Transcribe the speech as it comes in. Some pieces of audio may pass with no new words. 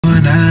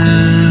for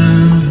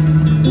now.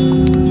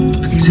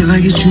 Until I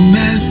get you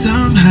mad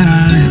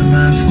somehow. You're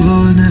mine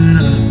for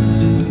now.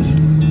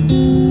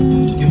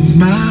 You're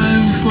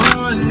mine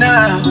for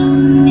now.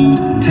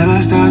 Till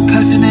I start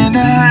cussing it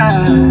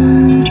out.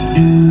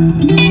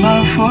 You're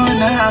mine for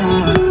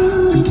now.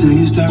 Until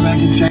you start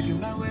racking tracking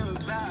my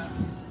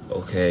whereabouts.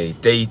 Okay,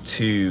 day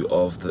 2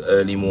 of the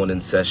early morning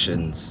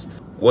sessions.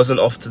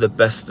 Wasn't off to the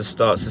best of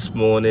starts this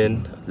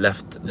morning.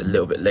 Left a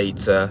little bit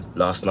later.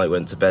 Last night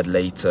went to bed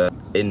later.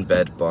 In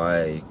bed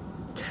by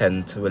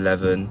 10 to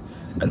 11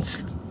 and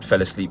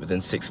fell asleep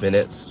within 6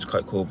 minutes, which is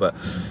quite cool, but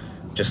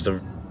just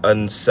an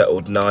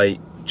unsettled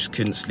night. Just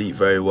couldn't sleep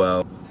very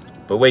well.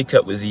 But wake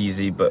up was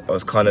easy, but I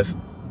was kind of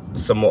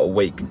somewhat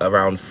awake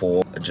around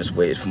 4. I just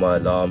waited for my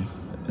alarm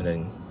and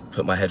then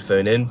put my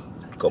headphone in,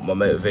 got my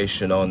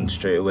motivation on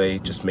straight away,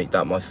 just make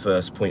that my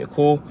first point of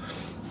call.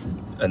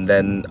 And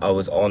then I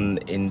was on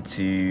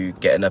into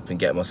getting up and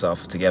getting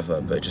myself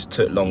together, but it just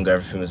took longer.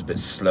 Everything was a bit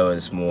slower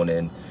this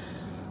morning.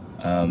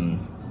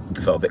 I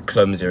felt a bit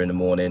clumsier in the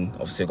morning.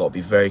 Obviously, I've got to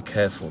be very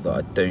careful that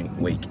I don't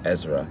wake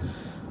Ezra,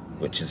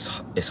 which is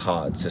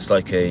hard. So it's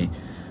like a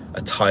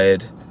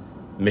tired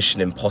Mission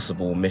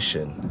Impossible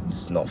mission.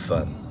 It's not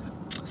fun.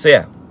 So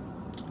yeah,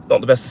 not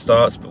the best of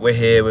starts, but we're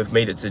here. We've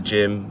made it to the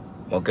gym.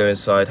 I'll go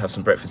inside, have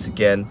some breakfast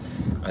again,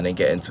 and then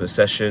get into a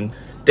session.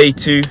 Day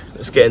 2,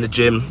 let's get in the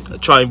gym. I'll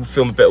try and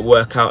film a bit of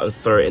workout and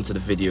throw it into the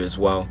video as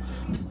well.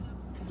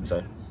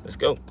 So, let's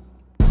go.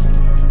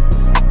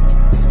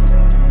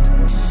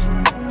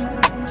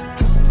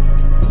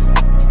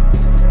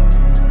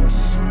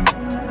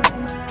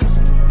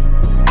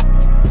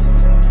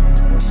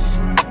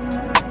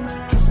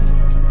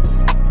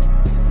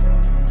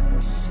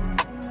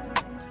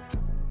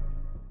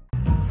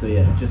 So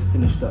yeah, just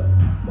finished up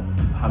my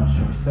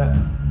hamstring set.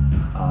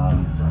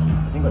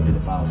 I think I did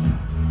about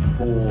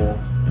 4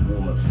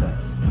 warm-up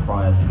sets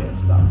prior to getting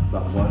to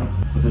that one.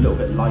 It was a little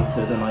bit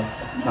lighter than I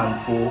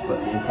planned for, but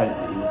the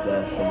intensity was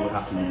there, so we're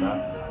happy with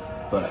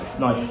that. But it's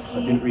nice. I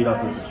didn't realise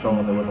I was as strong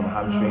as I was on my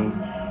hamstrings.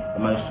 I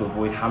managed to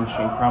avoid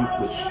hamstring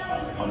cramp, which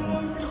I'm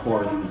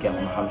notoriously get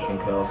on the hamstring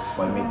curls,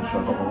 by making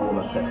sure I got my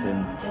warm-up sets in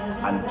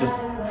and just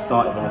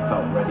started when I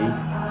felt ready,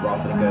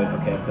 rather than going,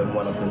 okay, I've done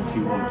 1, I've done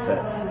 2 warm-up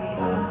sets,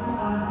 or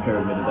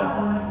pyramid of that.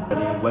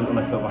 Ready, went when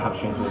I felt my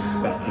hamstrings were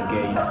best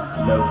engaged,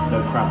 no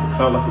cramp. It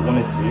felt like it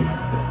wanted to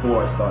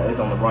before I started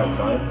on the right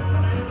side,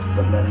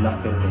 but then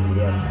nothing in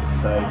the end.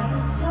 So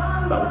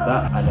that was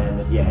that, and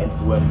then yeah, into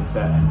the working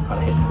set,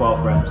 kind of hit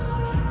 12 reps,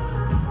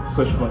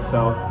 pushed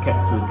myself,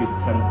 kept to a good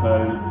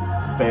tempo,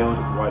 failed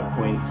at the right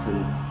points,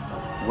 and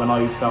when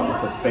I felt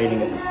like I was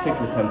failing at a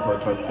particular tempo, I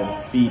tried to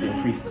then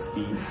increase the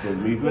speed of the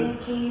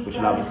movement, which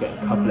allowed me to get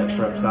a couple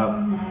extra reps out.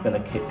 Then I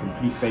hit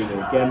complete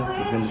failure again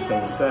within the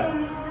same set,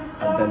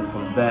 and then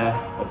from there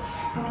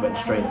I went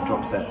straight into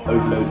drop sets,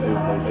 overload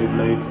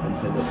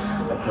until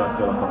I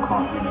feel like I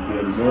can't really do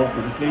any more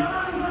physically.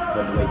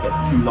 When the weight gets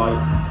too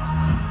light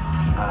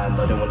and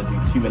I don't want to do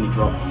too many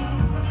drops,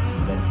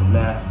 and then from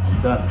there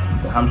I'm done.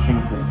 So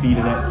hamstrings are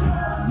feeding it.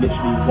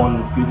 Literally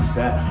 1 good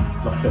set.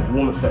 Like I said,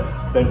 warm-up sets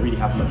don't really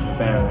have much of a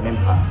bearing and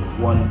impact, but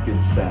 1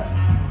 good set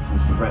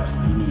with the reps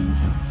that you need.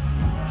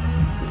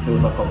 It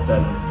feels like I've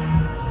done,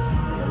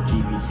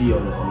 GBT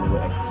on the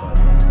exercise.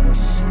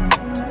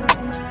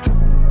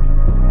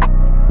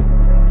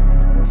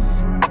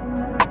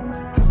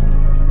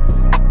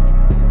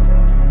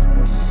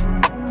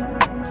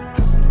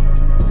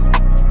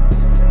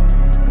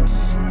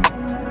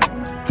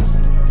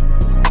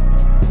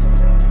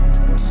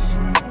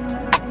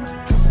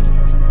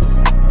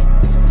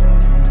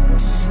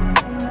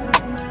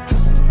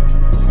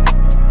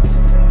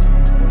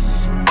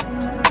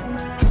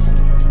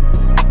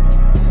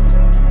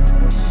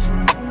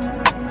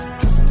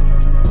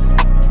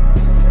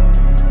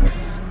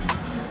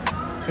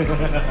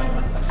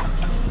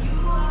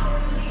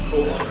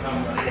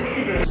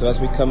 So as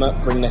we come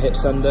up, bring the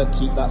hips under,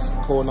 keep that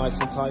core nice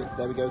and tight.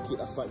 There we go, keep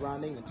that slight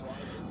rounding.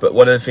 But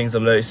one of the things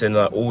I'm noticing, and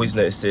I always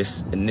notice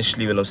this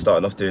initially when I'm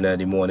starting off doing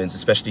early mornings,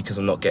 especially because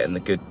I'm not getting the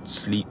good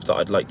sleep that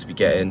I'd like to be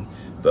getting,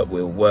 but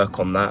we'll work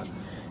on that,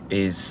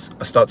 is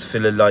I start to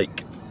feel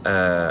like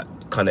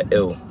kind of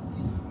ill.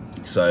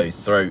 So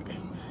throat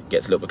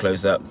gets a little bit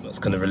closed up. That's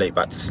going to relate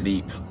back to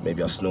sleep.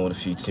 Maybe I snored a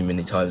few too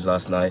many times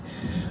last night.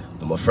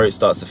 But my throat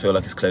starts to feel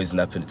like it's closing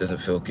up and it doesn't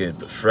feel good.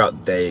 But throughout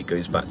the day it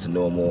goes back to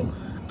normal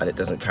and it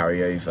doesn't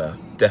carry over.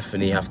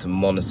 Definitely have to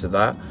monitor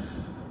that.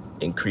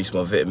 Increase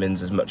my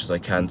vitamins as much as I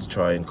can to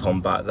try and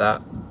combat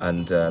that.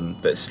 And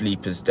but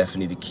sleep is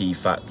definitely the key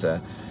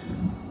factor.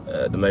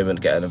 At the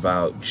moment getting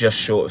about just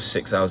short of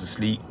 6 hours of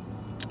sleep,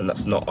 and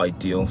that's not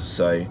ideal.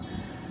 So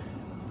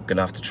I'm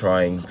gonna have to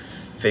try and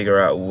figure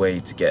out a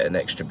way to get an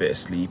extra bit of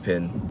sleep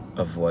in,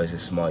 otherwise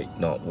this might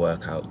not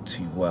work out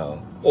too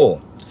well. Or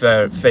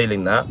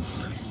failing that,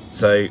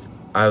 so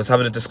I was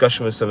having a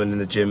discussion with someone in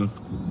the gym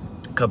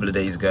a couple of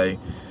days ago,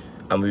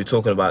 and we were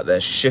talking about their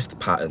shift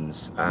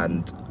patterns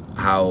and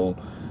how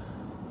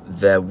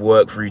their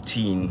work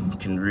routine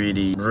can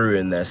really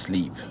ruin their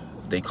sleep.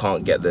 They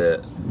can't get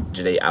the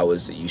 8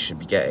 hours that you should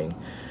be getting.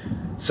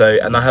 So,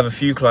 and I have a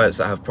few clients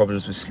that have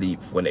problems with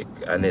sleep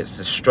and it's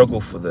a struggle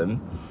for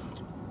them,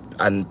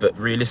 but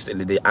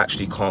realistically they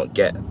actually can't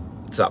get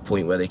to that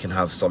point where they can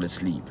have solid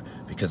sleep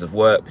because of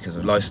work, because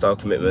of lifestyle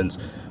commitments,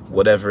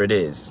 whatever it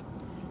is.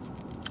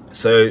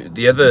 So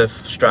the other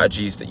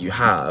strategies that you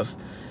have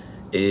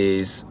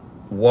is,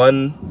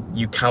 one,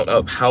 you count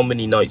up how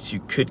many nights you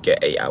could get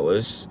 8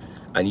 hours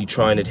and you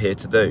try and adhere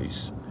to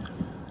those.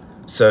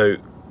 So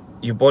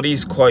your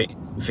body's quite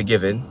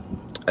forgiving,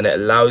 and it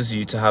allows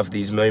you to have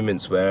these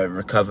moments where it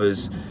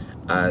recovers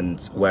and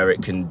where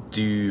it can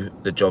do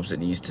the jobs it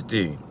needs to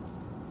do.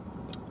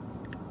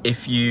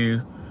 If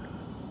you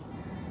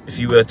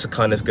were to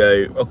kind of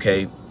go,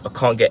 okay, I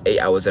can't get 8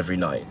 hours every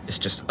night, it's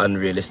just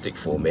unrealistic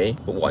for me,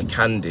 but what I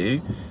can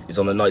do is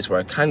on the nights where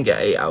I can get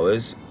 8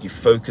 hours, you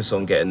focus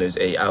on getting those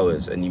 8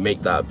 hours and you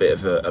make that a bit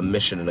of a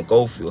mission and a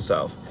goal for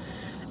yourself.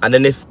 And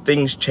then if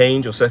things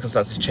change or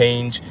circumstances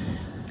change,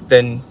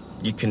 then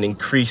you can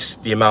increase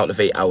the amount of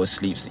 8 hours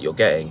sleeps that you're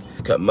getting.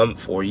 Look at a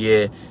month or a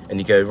year and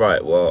you go,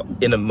 right, well,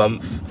 in a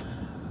month,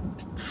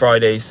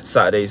 Fridays,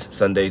 Saturdays,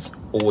 Sundays,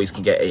 always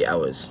can get 8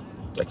 hours.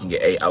 I can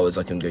get 8 hours,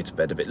 I can go to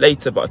bed a bit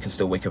later, but I can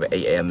still wake up at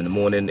 8 AM in the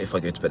morning if I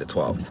go to bed at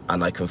 12.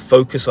 And I can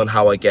focus on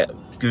how I get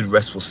good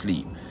restful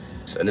sleep.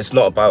 And it's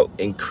not about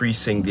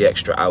increasing the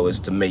extra hours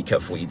to make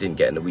up for what you didn't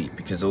get in the week,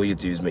 because all you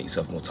do is make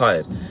yourself more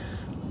tired.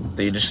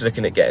 But you're just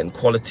looking at getting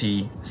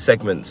quality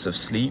segments of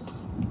sleep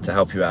to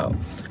help you out.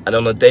 And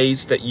on the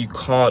days that you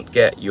can't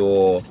get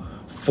your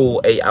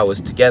full 8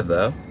 hours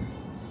together,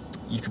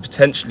 you could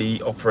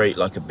potentially operate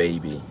like a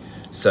baby.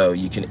 So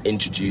you can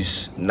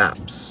introduce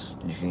naps.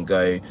 You can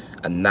go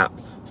and nap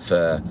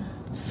for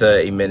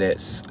 30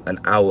 minutes, an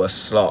hour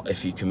slot,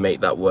 if you can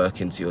make that work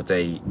into your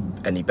day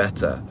any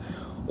better.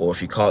 Or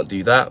if you can't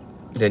do that,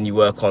 then you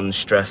work on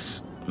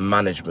stress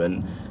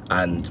management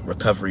and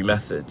recovery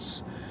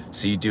methods.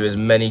 So you do as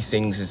many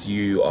things as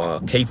you are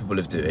capable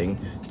of doing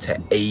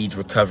to aid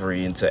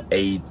recovery and to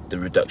aid the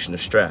reduction of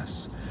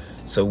stress.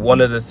 So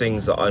one of the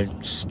things that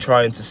I'm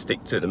trying to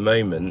stick to at the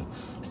moment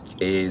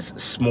is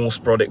small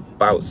sporadic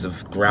bouts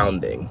of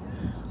grounding.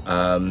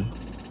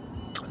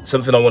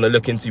 Something I want to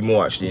look into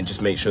more actually, and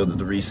just make sure that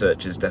the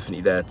research is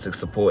definitely there to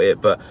support it.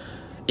 But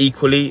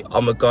equally,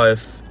 I'm a guy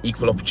of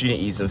equal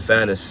opportunities and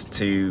fairness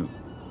to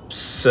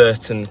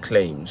certain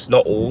claims,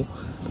 not all,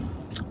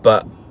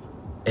 but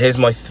here's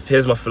my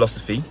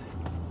philosophy.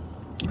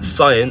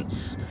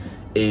 Science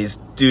is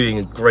doing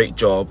a great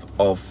job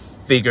of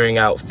figuring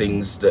out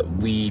things that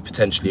we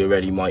potentially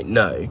already might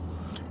know,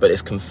 but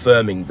it's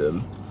confirming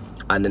them,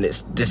 and then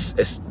it's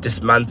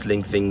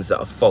dismantling things that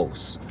are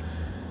false.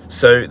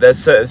 So there's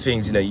certain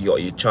things, you know, you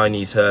got your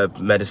Chinese herb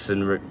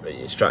medicine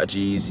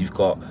strategies, you've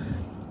got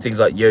things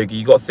like yoga,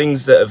 you've got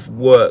things that have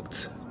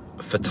worked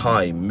for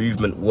time.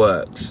 Movement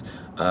works,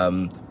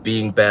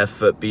 being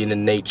barefoot, being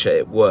in nature,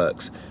 it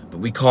works, but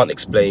we can't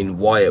explain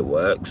why it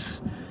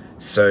works,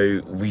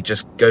 so we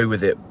just go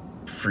with it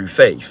through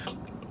faith.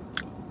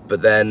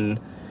 But then,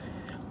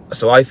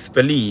 so I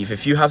believe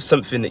if you have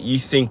something that you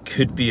think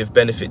could be of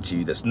benefit to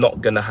you that's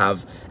not going to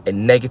have a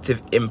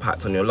negative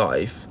impact on your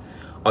life,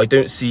 I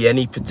don't see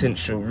any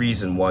potential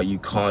reason why you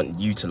can't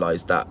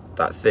utilize that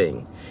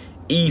thing,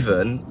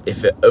 even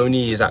if it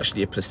only is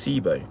actually a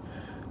placebo.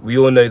 We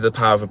all know the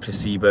power of a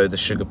placebo, the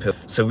sugar pill.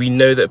 So we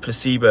know that a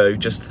placebo,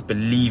 just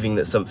believing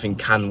that something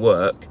can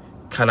work,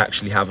 can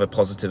actually have a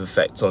positive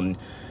effect on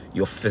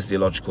your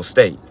physiological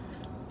state.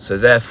 So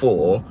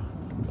therefore,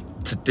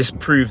 to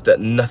disprove that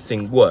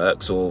nothing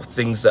works, or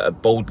things that are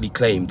boldly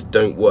claimed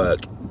don't work,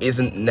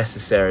 isn't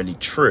necessarily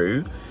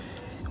true.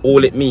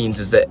 All it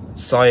means is that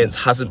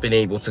science hasn't been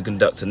able to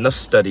conduct enough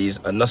studies,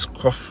 enough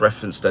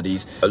cross-reference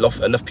studies,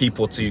 enough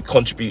people to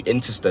contribute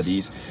into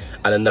studies,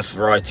 and enough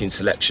variety and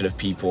selection of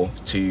people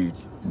to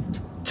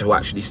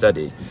actually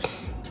study.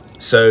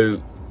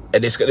 So,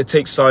 and it's going to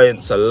take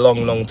science a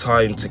long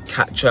time to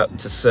catch up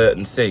to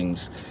certain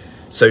things.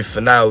 So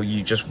for now,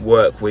 you just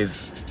work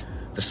with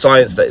the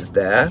science that is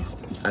there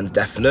and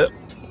definite,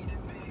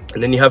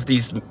 and then you have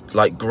these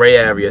like grey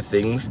area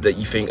things that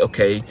you think,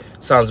 okay,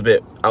 sounds a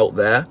bit out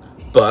there,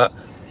 but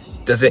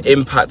does it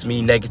impact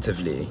me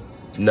negatively?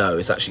 No,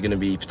 it's actually going to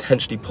be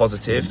potentially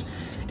positive.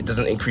 It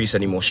doesn't increase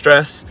any more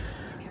stress,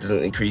 it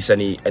doesn't increase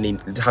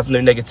it has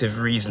no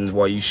negative reasons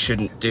why you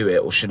shouldn't do it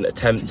or shouldn't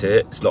attempt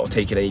it. It's not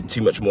taking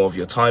too much more of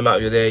your time out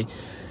of your day.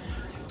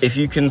 If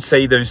you can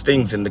say those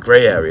things in the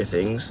grey area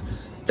things,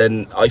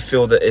 then I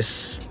feel that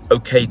it's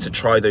okay to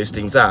try those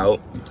things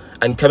out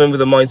and come in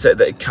with a mindset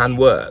that it can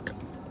work,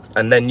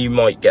 and then you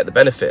might get the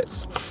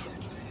benefits.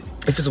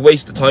 If it's a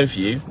waste of time for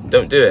you,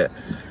 don't do it.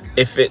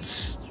 If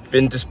it's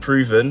been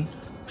disproven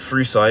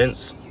through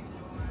science,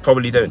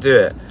 probably don't do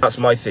it. That's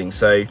my thing.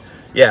 So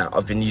yeah,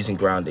 I've been using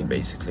grounding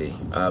basically.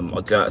 I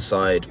go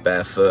outside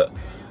barefoot,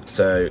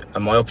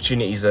 and my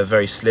opportunities are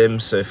very slim.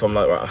 So if I'm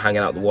like, right, I'm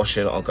hanging out the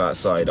washing, I'll go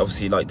outside.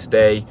 Obviously like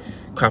today,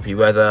 crappy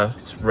weather,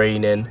 it's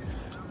raining,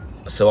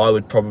 so I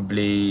would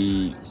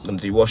probably gonna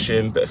do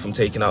washing. But if I'm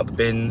taking out the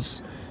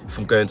bins, if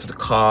I'm going to the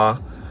car,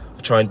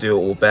 I try and do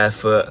it all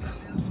barefoot,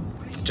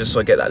 just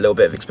so I get that little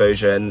bit of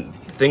exposure. And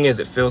the thing is,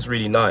 it feels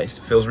really nice.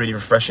 It feels really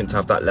refreshing to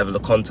have that level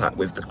of contact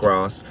with the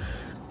grass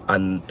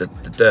and the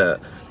dirt.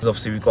 Because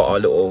obviously we've got our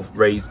little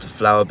raised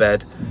flower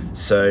bed,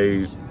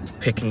 so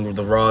picking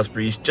the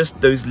raspberries, just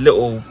those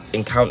little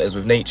encounters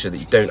with nature that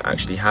you don't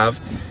actually have.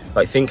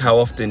 Like, think how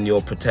often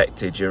you're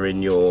protected, you're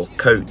in your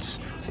coats,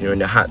 you're in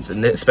your hats,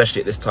 and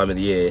especially at this time of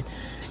the year,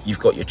 you've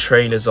got your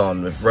trainers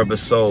on with rubber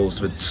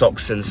soles, with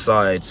socks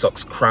inside,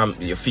 socks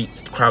cramped, your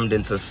feet crammed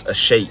into a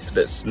shape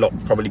that's not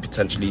probably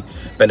potentially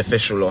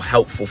beneficial or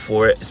helpful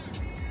for it. It's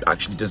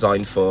actually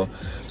designed for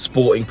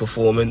sporting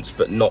performance,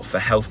 but not for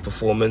health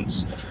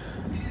performance.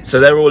 So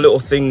they're all little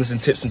things and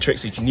tips and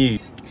tricks you can use.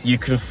 You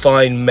can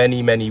find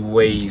many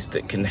ways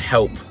that can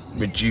help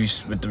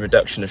reduce with the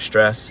reduction of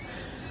stress.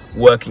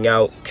 Working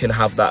out can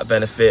have that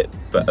benefit,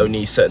 but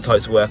only certain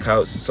types of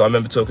workouts. So I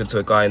remember talking to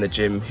a guy in the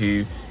gym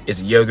who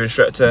is a yoga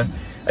instructor,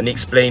 and he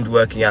explained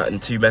working out in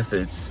 2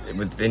 methods.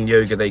 Within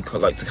yoga, they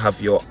like to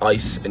have your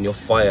ice and your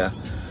fire.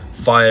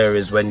 Fire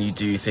is when you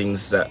do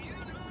things that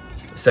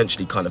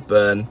essentially kind of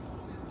burn.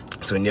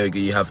 So in yoga,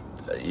 you have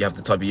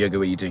the type of yoga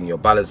where you're doing your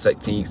balance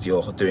techniques,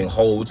 you're doing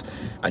holds,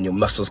 and your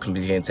muscles can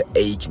begin to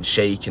ache and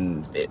shake,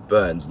 and it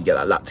burns, and you get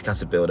that lactic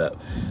acid buildup.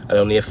 And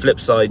on the flip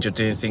side, you're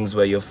doing things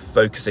where you're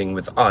focusing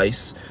with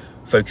ice,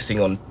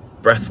 focusing on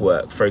breath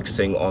work,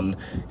 focusing on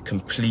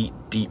complete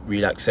deep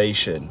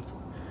relaxation.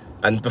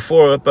 And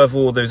above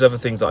all those other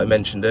things that I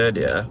mentioned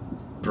earlier,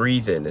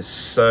 breathing is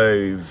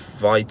so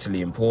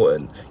vitally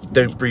important. You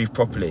don't breathe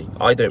properly.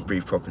 I don't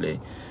breathe properly.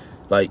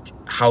 Like,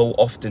 how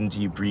often do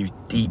you breathe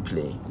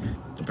deeply?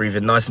 Breathe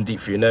in nice and deep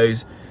through your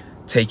nose,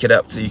 take it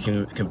up so you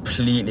can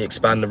completely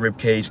expand the rib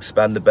cage,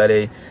 expand the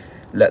belly,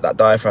 let that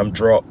diaphragm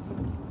drop,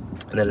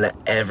 and then let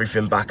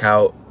everything back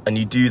out. And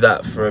you do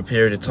that for a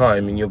period of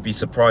time, and you'll be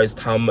surprised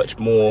how much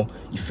more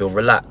you feel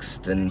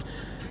relaxed and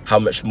how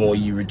much more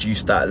you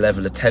reduce that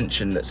level of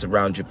tension that's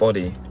around your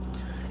body.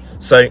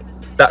 So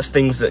that's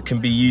things that can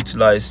be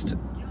utilized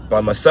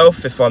by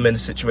myself if I'm in a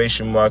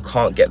situation where I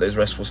can't get those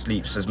restful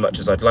sleeps as much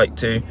as I'd like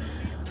to.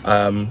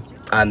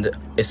 And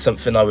it's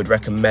something I would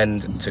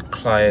recommend to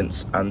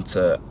clients and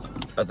to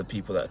other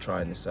people that are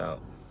trying this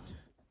out.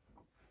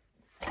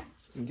 Can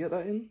you get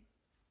that in?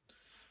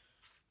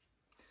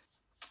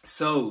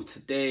 So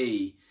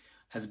today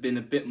has been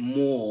a bit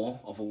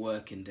more of a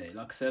working day.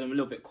 Like I said, I'm a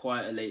little bit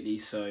quieter lately,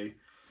 so it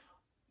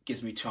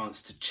gives me a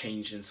chance to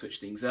change and switch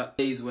things up.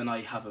 Days when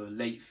I have a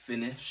late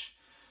finish,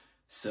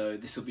 so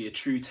this will be a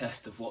true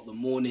test of what the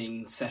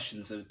morning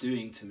sessions are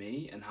doing to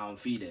me and how I'm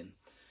feeling.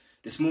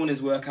 This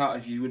morning's workout,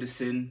 if you would have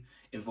seen,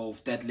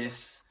 involved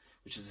deadlifts,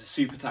 which is a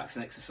super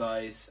taxing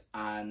exercise,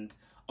 and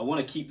I want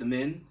to keep them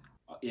in.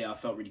 Yeah, I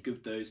felt really good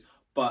with those,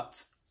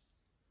 but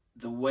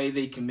the way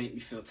they can make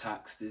me feel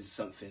taxed is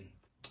something.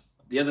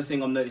 The other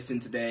thing I'm noticing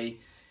today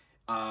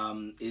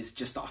is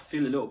just that I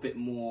feel a little bit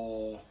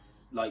more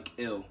like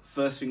ill.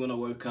 First thing when I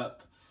woke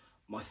up,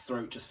 my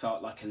throat just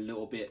felt like a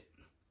little bit,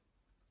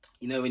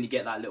 you know, when you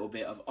get that little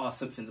bit of, oh,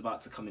 something's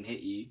about to come and hit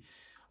you.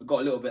 I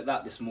got a little bit of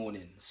that this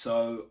morning.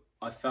 So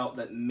I felt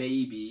that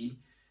maybe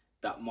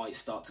that might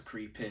start to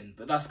creep in.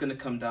 But that's going to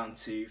come down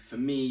to, for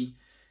me,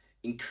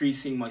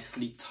 increasing my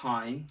sleep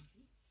time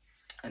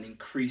and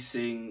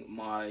increasing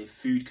my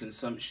food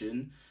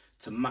consumption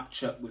to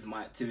match up with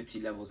my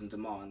activity levels and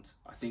demand.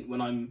 I think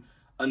when I'm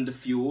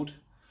underfueled,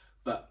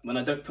 but when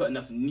I don't put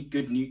enough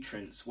good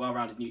nutrients,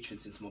 well-rounded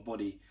nutrients into my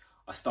body,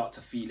 I start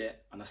to feel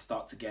it, and I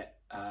start to get,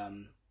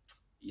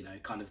 you know,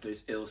 kind of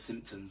those ill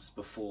symptoms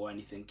before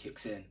anything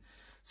kicks in.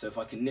 So if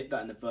I can nip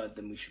that in the bud,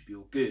 then we should be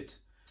all good.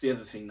 It's the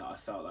other thing that I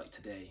felt like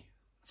today.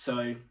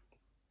 So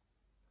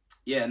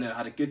yeah, no, I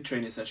had a good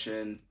training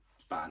session,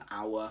 about an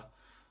hour.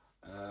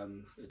 I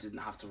didn't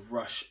have to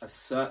rush as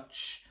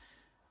such.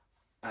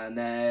 And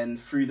then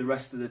through the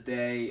rest of the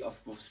day, I've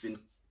obviously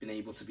been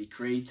able to be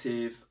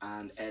creative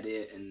and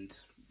edit and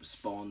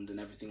respond and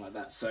everything like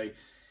that. So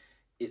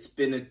it's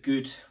been a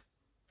good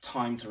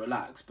time to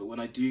relax. But when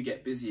I do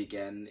get busy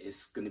again,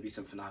 it's going to be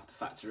something I have to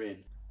factor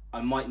in.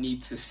 I might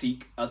need to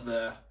seek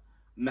other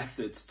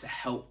methods to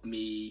help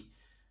me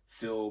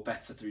feel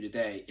better through the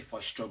day if I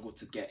struggle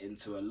to get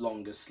into a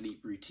longer sleep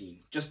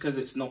routine, just because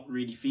it's not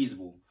really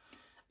feasible.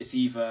 It's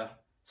either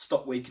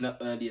stop waking up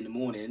early in the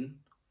morning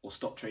or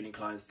stop training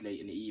clients late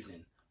in the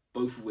evening,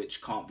 both of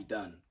which can't be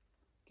done.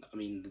 I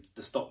mean,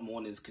 the stop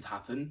mornings could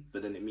happen,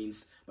 but then it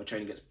means my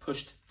training gets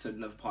pushed to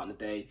another part in the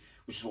day,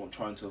 which is what I'm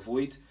trying to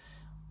avoid.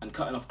 And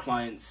cutting off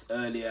clients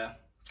earlier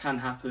can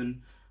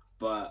happen,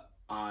 but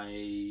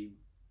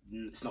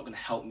it's not going to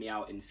help me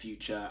out in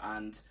future.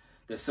 And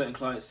there's certain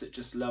clients that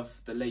just love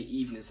the late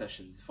evening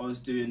session. If I was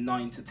doing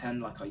 9 to 10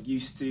 like I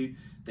used to,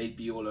 they'd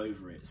be all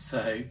over it.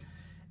 So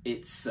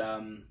it's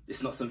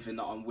not something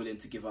that I'm willing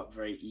to give up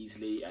very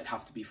easily. It'd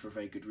have to be for a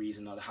very good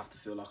reason. I'd have to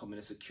feel like I'm in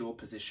a secure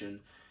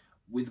position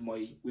with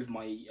my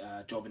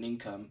job and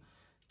income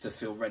to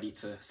feel ready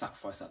to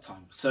sacrifice that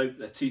time. So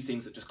there are two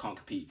things that just can't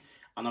compete.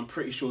 And I'm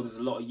pretty sure there's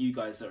a lot of you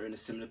guys that are in a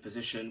similar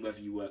position, whether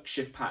you work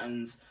shift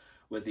patterns,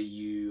 whether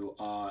you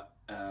are,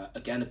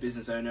 again, a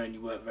business owner and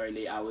you work very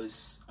late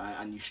hours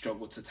and you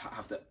struggle to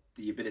have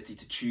the ability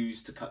to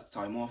choose to cut the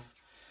time off.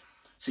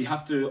 So you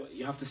have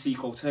to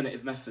seek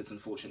alternative methods.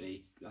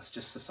 Unfortunately, that's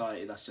just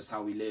society. That's just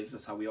how we live.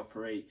 That's how we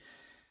operate.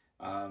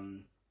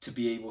 To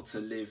be able to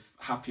live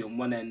happy on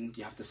one end,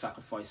 you have to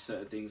sacrifice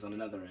certain things on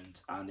another end,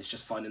 and it's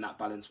just finding that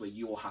balance where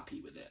you're happy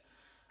with it.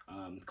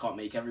 Can't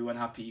make everyone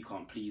happy. You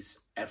can't please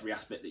every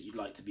aspect that you'd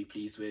like to be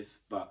pleased with,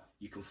 but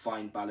you can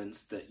find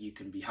balance that you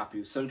can be happy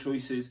with some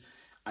choices,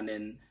 and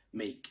then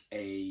make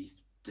a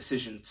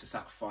decision to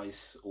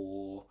sacrifice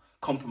or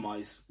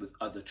compromise with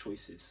other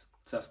choices.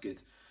 So that's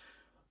good.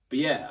 But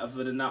yeah,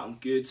 other than that, I'm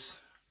good.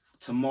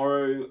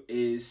 Tomorrow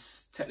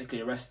is technically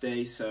a rest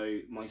day, so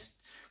my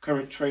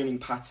current training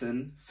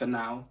pattern for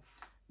now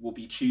will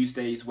be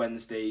Tuesdays,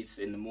 Wednesdays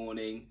in the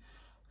morning,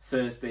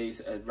 Thursdays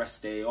a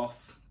rest day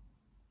off,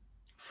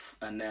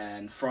 and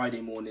then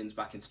Friday mornings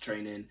back into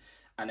training,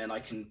 and then I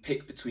can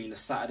pick between a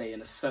Saturday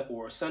and a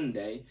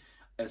Sunday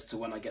as to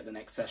when I get the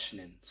next session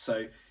in.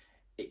 So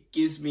it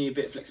gives me a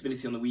bit of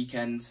flexibility on the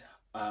weekend.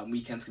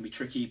 Weekends can be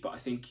tricky, but I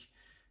think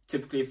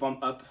typically if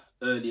I'm up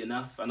early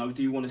enough, and I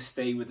do want to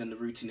stay within the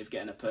routine of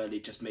getting up early,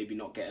 just maybe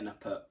not getting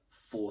up at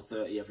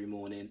 4:30 every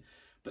morning,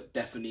 but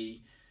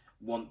definitely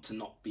want to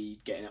not be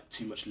getting up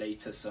too much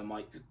later, so I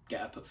might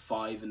get up at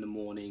 5 in the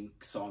morning,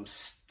 so I'm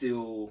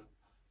still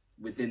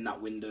within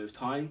that window of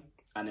time,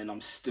 and then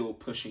I'm still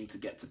pushing to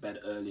get to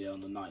bed earlier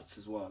on the nights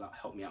as well. That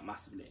helped me out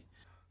massively.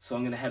 So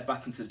I'm going to head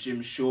back into the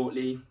gym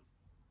shortly,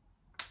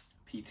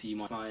 PT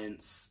my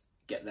clients,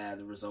 get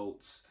the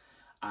results.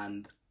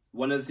 And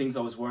one of the things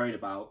I was worried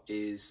about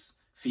is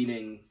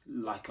feeling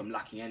like I'm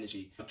lacking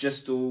energy.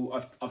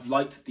 I've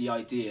liked the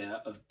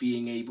idea of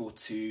being able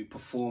to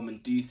perform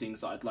and do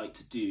things that I'd like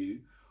to do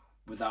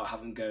without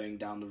having going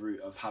down the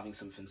route of having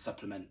something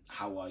supplement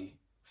how I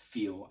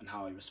feel and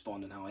how I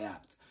respond and how I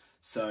act.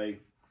 So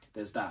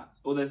there's that.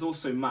 Or there's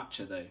also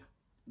matcha though.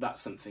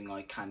 That's something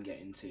I can get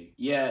into.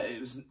 Yeah,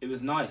 it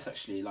was nice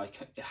actually. Like,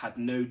 it had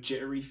no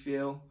jittery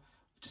feel.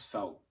 It just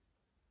felt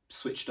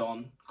switched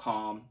on,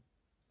 calm,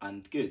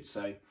 and good.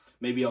 So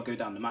maybe I'll go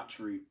down the matcha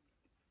route,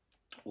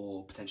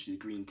 or potentially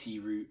the green tea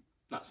route.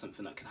 That's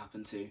something that can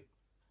happen too.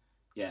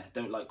 Yeah,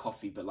 don't like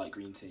coffee but like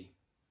green tea.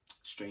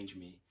 Strange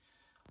me.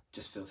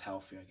 Just feels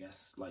healthier, I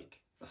guess. Like,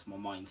 that's my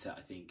mindset,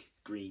 I think.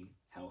 Green,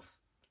 health,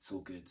 it's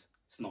all good.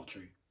 It's not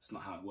true. It's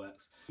not how it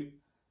works.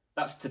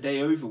 That's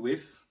today over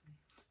with,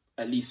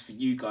 at least for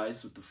you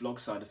guys with the vlog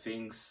side of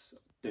things.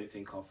 Don't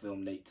think I'll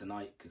film late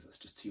tonight because that's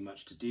just too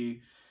much to do.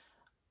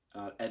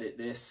 Edit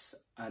this,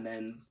 and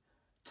then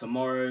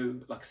tomorrow,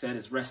 like I said,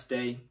 is rest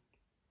day.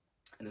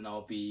 And then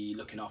I'll be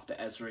looking after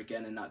Ezra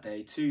again in that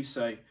day too.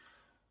 So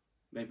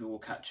maybe we'll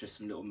capture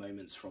some little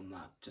moments from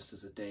that, just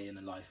as a day in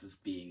the life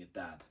of being a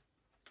dad.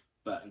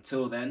 But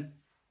until then,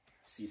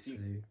 see you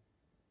soon.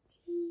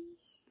 So,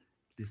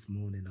 this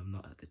morning I'm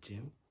not at the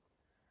gym,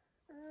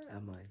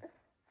 am I?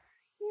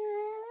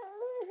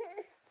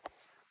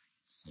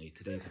 So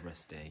today's a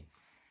rest day.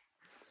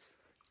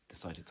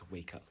 Decided to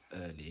wake up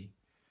early,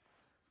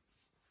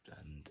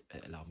 and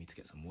it allowed me to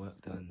get some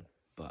work done,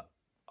 but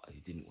I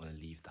didn't want to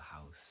leave the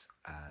house,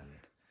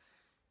 and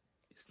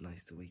it's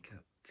nice to wake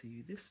up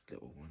to this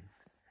little one.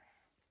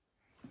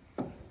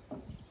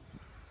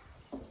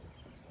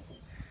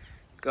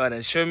 Go on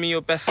and show me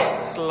your best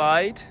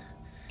slide.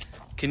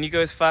 Can you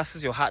go as fast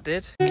as your hat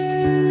did?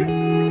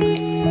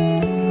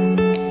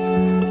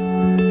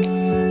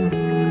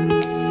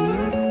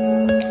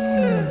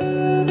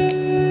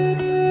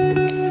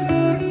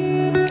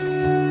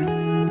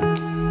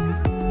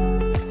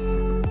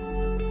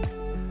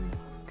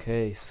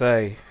 Okay,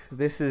 so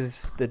this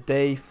is the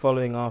day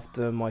following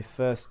after my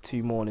first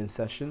 2 morning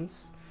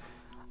sessions,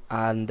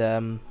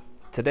 and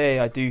today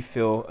I do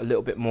feel a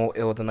little bit more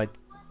ill than I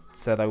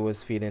said I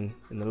was feeling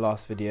in the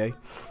last video.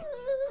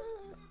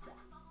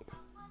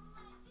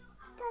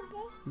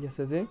 Yes,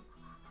 Izzy?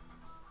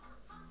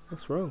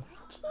 What's wrong?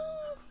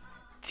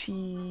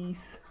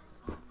 Cheese.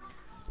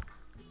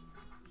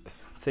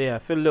 So yeah, I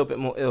feel a little bit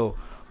more ill,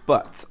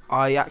 but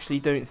I actually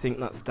don't think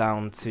that's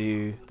down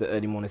to the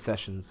early morning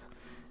sessions.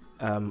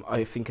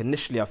 I think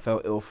initially I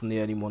felt ill from the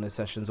early morning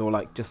sessions,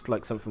 or just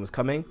like something was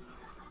coming,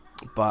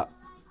 but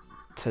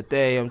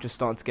today I'm just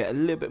starting to get a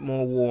little bit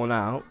more worn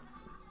out.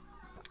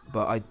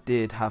 But I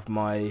did have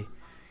my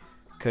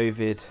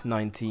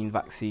COVID-19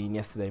 vaccine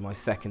yesterday, my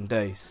second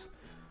dose.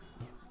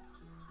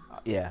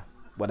 Yeah,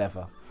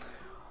 whatever.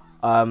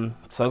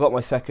 So I got my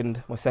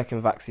second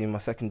vaccine, my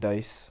second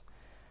dose,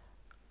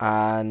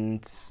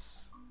 and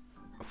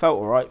I felt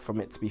alright from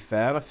it, to be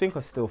fair. And I think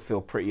I still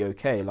feel pretty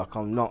okay. Like,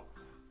 I'm not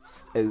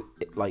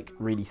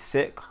really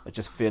sick. I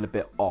just feel a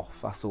bit off,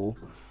 that's all.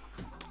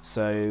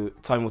 So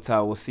time will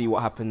tell. We'll see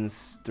what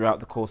happens throughout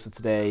the course of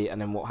today,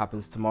 and then what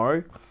happens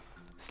tomorrow.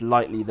 It's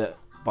likely that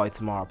by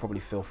tomorrow I'll probably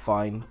feel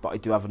fine, but I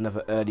do have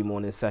another early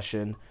morning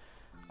session.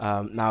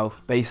 Now,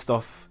 based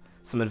off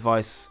some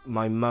advice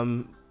my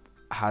mum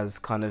has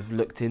kind of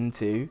looked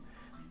into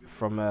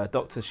from a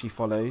doctor she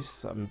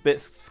follows. I'm a bit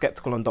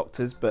skeptical on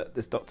doctors, but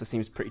this doctor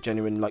seems pretty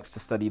genuine, likes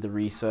to study the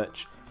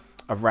research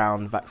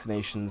around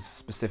vaccinations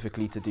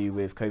specifically to do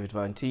with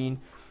COVID-19,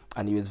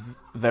 and he was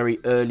very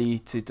early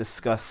to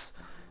discuss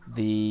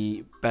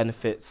the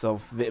benefits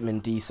of vitamin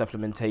D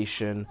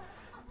supplementation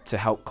to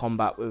help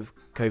combat with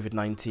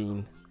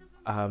COVID-19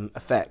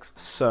 effects.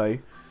 So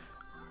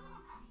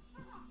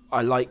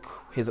I like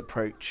his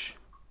approach,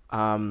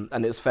 and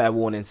it was fair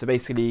warning. So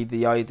basically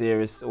the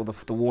idea is, or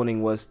the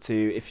warning was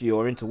to, if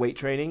you're into weight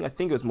training, I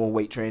think it was more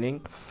weight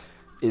training,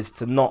 is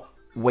to not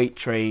weight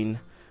train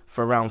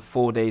for around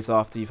 4 days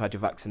after you've had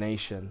your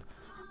vaccination.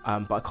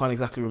 But I can't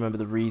exactly remember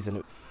the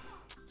reason.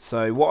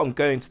 So what I'm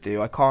going to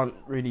do, I can't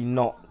really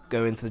not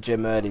go into the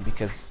gym early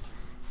because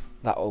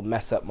that will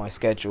mess up my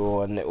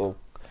schedule and it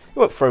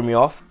won't throw me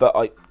off, but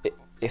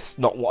it's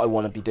not what I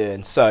want to be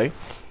doing. So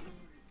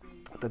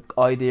the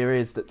idea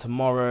is that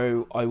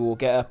tomorrow I will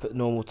get up at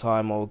normal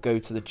time, I will go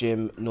to the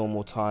gym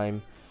normal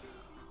time.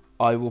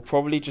 I will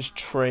probably just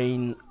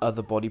train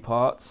other body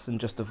parts and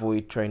just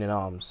avoid training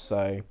arms.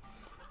 So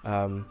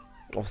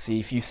obviously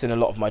if you've seen a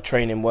lot of my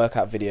training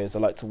workout videos, I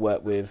like to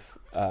work with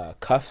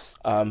cuffs.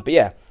 But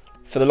yeah,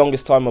 for the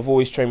longest time I've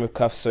always trained with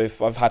cuffs. So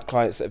if I've had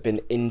clients that have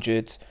been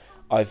injured,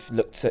 I've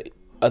looked at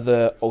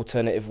other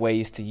alternative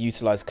ways to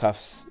utilize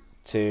cuffs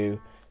to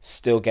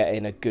still get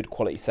in a good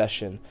quality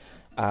session,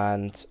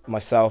 and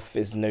myself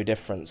is no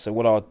different. So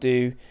what I'll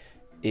do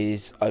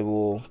is I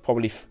will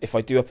probably, if I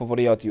do upper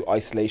body, I'll do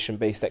isolation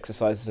based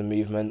exercises and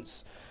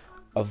movements,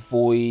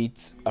 avoid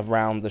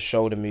around the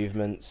shoulder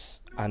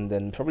movements, and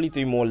then probably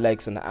do more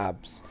legs and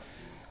abs.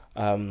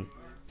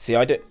 See,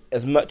 I do,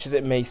 as much as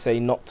it may say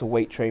not to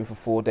weight train for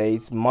 4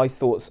 days, my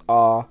thoughts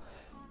are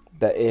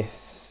that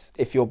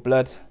if your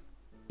blood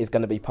is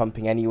going to be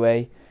pumping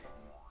anyway,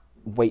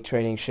 weight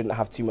training shouldn't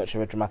have too much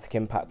of a dramatic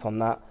impact on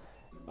that.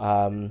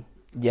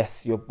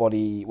 Yes, your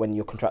body, when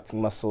you're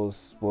contracting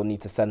muscles, will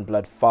need to send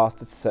blood faster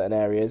to certain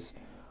areas,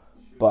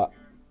 but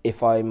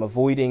if I'm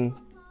avoiding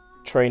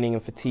training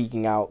and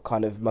fatiguing out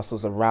kind of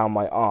muscles around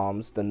my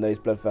arms, then those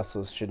blood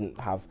vessels shouldn't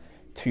have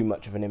too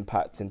much of an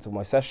impact into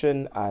my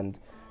session, and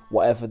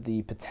whatever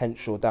the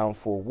potential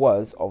downfall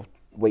was of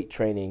weight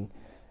training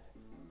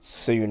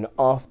soon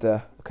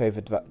after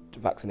COVID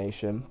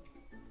vaccination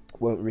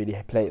won't really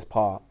play its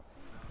part.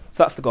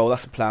 So that's the goal,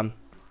 that's the plan.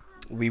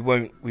 We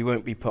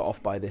won't be put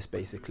off by this,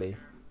 basically.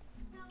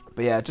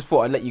 But yeah, I just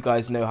thought I'd let you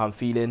guys know how I'm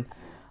feeling,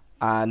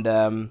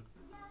 and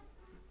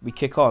we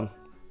kick on.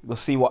 We'll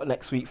see what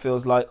next week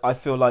feels like. I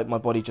feel like my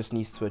body just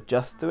needs to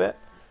adjust to it.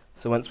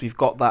 So once we've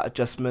got that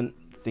adjustment,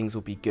 things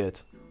will be good.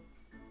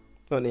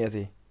 Don't they,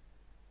 Izzy?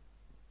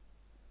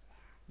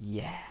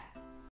 Yeah.